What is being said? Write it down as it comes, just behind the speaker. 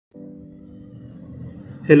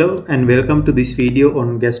Hello and welcome to this video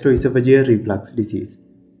on gastroesophageal reflux disease.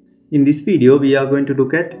 In this video, we are going to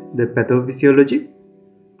look at the pathophysiology,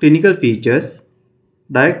 clinical features,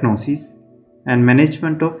 diagnosis, and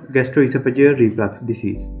management of gastroesophageal reflux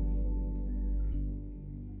disease.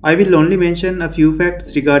 I will only mention a few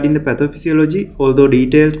facts regarding the pathophysiology, although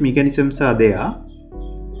detailed mechanisms are there.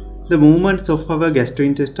 The movements of our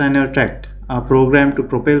gastrointestinal tract are programmed to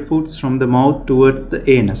propel foods from the mouth towards the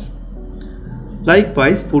anus.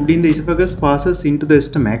 Likewise, food in the esophagus passes into the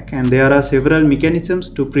stomach, and there are several mechanisms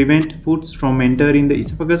to prevent foods from entering the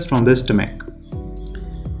esophagus from the stomach.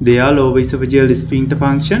 They are lower esophageal sphincter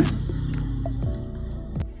function.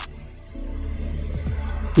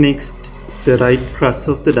 Next, the right crus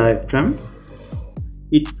of the diaphragm.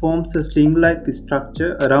 It forms a sling-like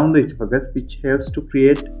structure around the esophagus which helps to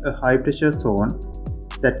create a high-pressure zone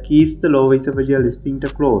that keeps the lower esophageal sphincter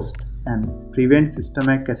closed and prevents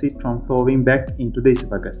stomach acid from flowing back into the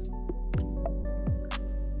esophagus.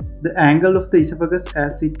 The angle of the esophagus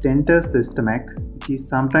as it enters the stomach, which is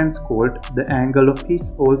sometimes called the angle of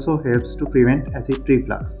His, also helps to prevent acid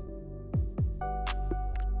reflux.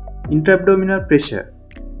 Intra-abdominal pressure.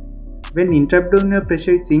 When intra-abdominal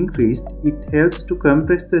pressure is increased, it helps to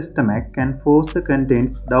compress the stomach and force the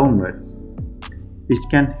contents downwards, which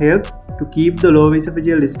can help to keep the lower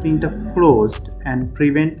esophageal sphincter closed and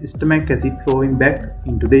prevent stomach acid flowing back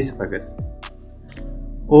into the esophagus.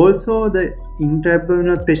 Also, the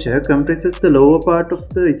intra-abdominal pressure compresses the lower part of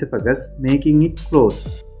the esophagus, making it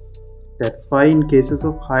closed. That's why in cases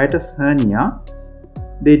of hiatus hernia,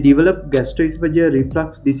 they develop gastroesophageal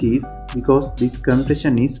reflux disease because this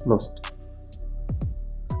compression is lost.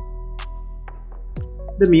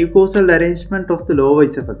 The mucosal arrangement of the lower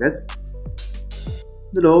esophagus.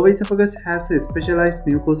 The lower esophagus has a specialized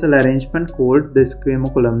mucosal arrangement called the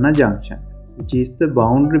squamocolumnar junction, which is the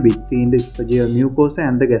boundary between the esophageal mucosa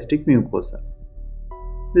and the gastric mucosa.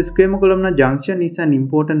 The squamocolumnar junction is an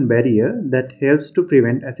important barrier that helps to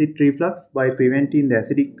prevent acid reflux by preventing the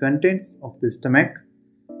acidic contents of the stomach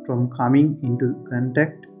from coming into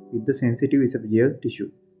contact with the sensitive esophageal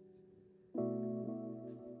tissue.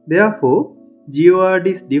 Therefore, GERD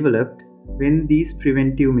is developed when these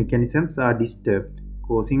preventive mechanisms are disturbed,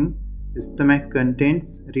 causing stomach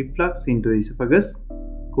contents reflux into the esophagus,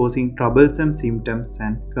 causing troublesome symptoms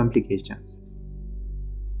and complications.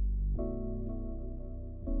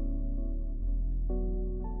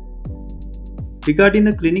 Regarding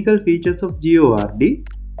the clinical features of GERD,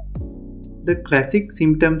 the classic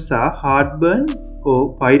symptoms are heartburn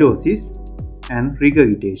or pyrosis and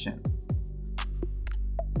regurgitation.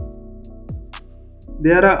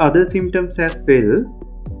 There are other symptoms as well,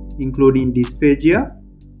 including dysphagia,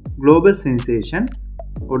 globus sensation,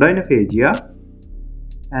 odynophagia,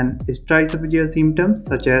 and extraesophageal symptoms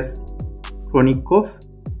such as chronic cough,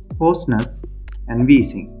 hoarseness, and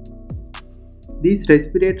wheezing. These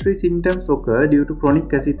respiratory symptoms occur due to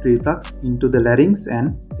chronic acid reflux into the larynx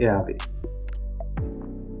and airway.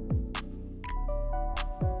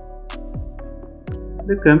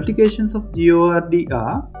 The complications of GERD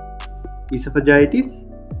are esophagitis,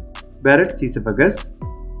 Barrett's esophagus,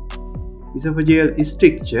 esophageal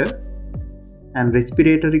stricture, and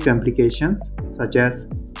respiratory complications such as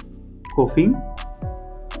coughing,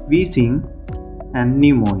 wheezing, and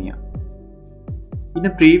pneumonia. In a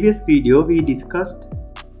previous video, we discussed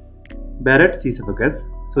Barrett's esophagus,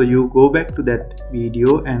 so you go back to that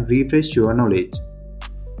video and refresh your knowledge.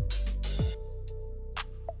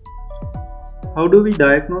 How do we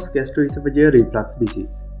diagnose gastroesophageal reflux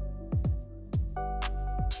disease?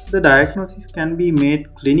 The diagnosis can be made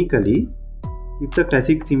clinically if the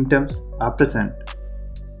classic symptoms are present.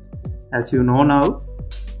 As you know now,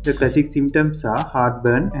 the classic symptoms are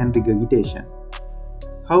heartburn and regurgitation.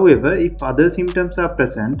 However, if other symptoms are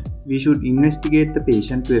present, we should investigate the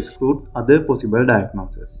patient to exclude other possible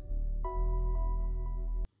diagnoses.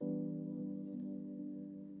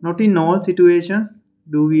 Not in all situations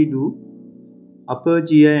do we do upper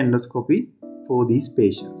GI endoscopy for these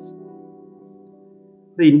patients.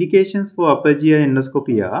 The indications for upper GI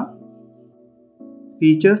endoscopy are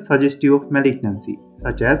features suggestive of malignancy,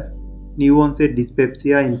 such as new-onset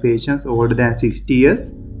dyspepsia in patients older than 60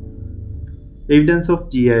 years, evidence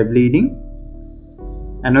of GI bleeding,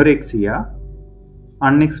 anorexia,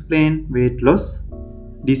 unexplained weight loss,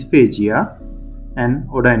 dysphagia, and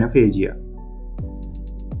odynophagia.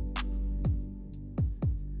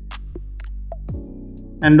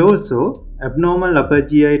 And also abnormal upper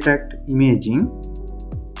GI tract imaging,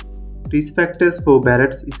 risk factors for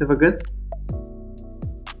Barrett's esophagus,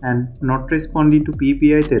 and not responding to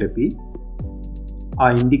PPI therapy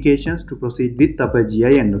are indications to proceed with upper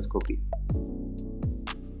GI endoscopy.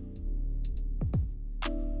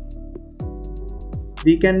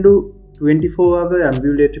 We can do 24-hour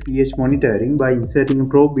ambulatory pH monitoring by inserting a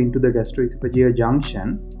probe into the gastroesophageal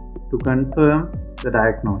junction to confirm the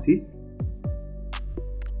diagnosis.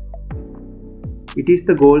 It is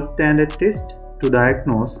the gold standard test to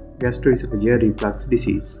diagnose gastroesophageal reflux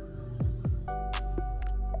disease.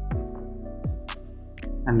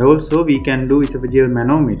 And also we can do esophageal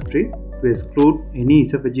manometry to exclude any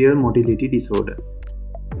esophageal motility disorder.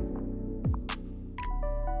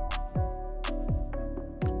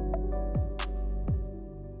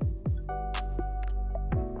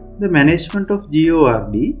 The management of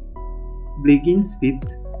GERD begins with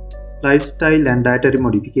lifestyle and dietary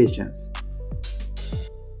modifications.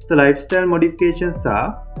 The lifestyle modifications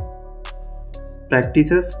are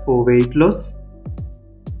practices for weight loss,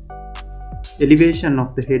 elevation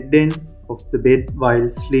of the head end of the bed while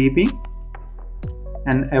sleeping,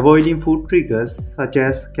 and avoiding food triggers such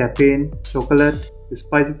as caffeine, chocolate,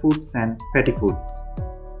 spicy foods, and fatty foods.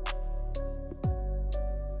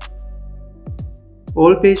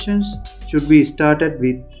 All patients should be started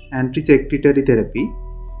with antisecretory therapy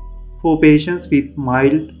for patients with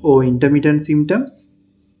mild or intermittent symptoms.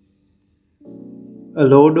 A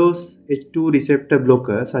low-dose H2 receptor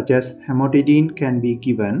blocker such as famotidine can be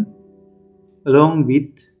given along with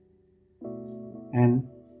an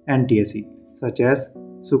antacid such as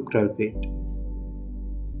sucralfate.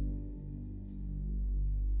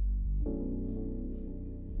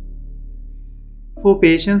 For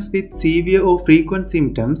patients with severe or frequent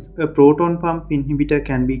symptoms, a proton pump inhibitor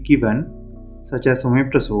can be given such as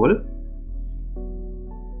omeprazole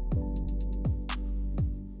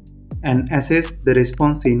and assess the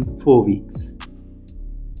response in 4 weeks.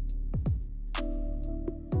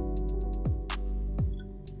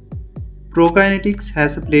 Prokinetics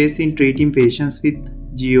has a place in treating patients with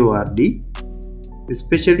GERD,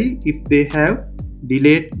 especially if they have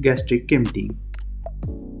delayed gastric emptying.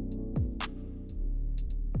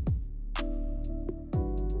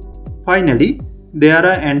 Finally, there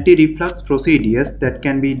are anti-reflux procedures that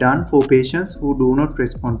can be done for patients who do not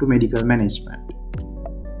respond to medical management.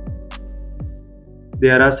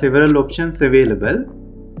 There are several options available,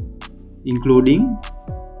 including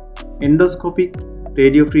endoscopic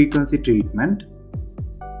radiofrequency treatment,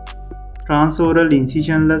 transoral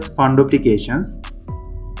incisionless fundoplications,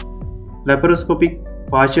 laparoscopic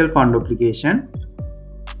partial fundoplication,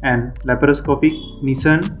 and laparoscopic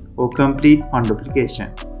Nissen or complete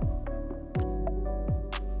fundoplication.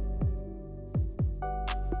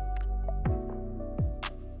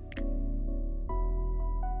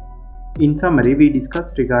 In summary, we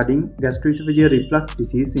discussed regarding gastroesophageal reflux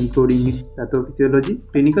disease, including its pathophysiology,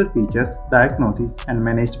 clinical features, diagnosis, and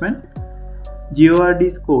management. GERD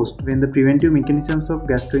is caused when the preventive mechanisms of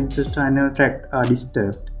gastrointestinal tract are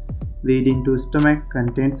disturbed, leading to stomach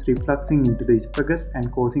contents refluxing into the esophagus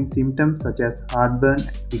and causing symptoms such as heartburn,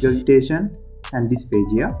 regurgitation, and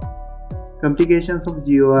dysphagia. Complications of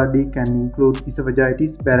GERD can include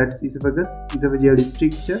esophagitis, Barrett's esophagus, esophageal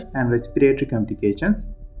stricture, and respiratory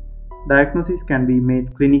complications. Diagnosis can be made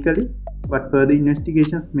clinically, but further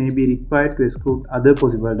investigations may be required to exclude other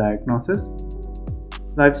possible diagnoses.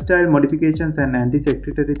 Lifestyle modifications and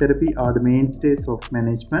antisecretory therapy are the mainstays of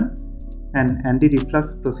management, and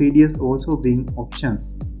anti-reflux procedures also bring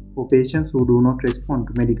options for patients who do not respond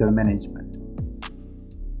to medical management.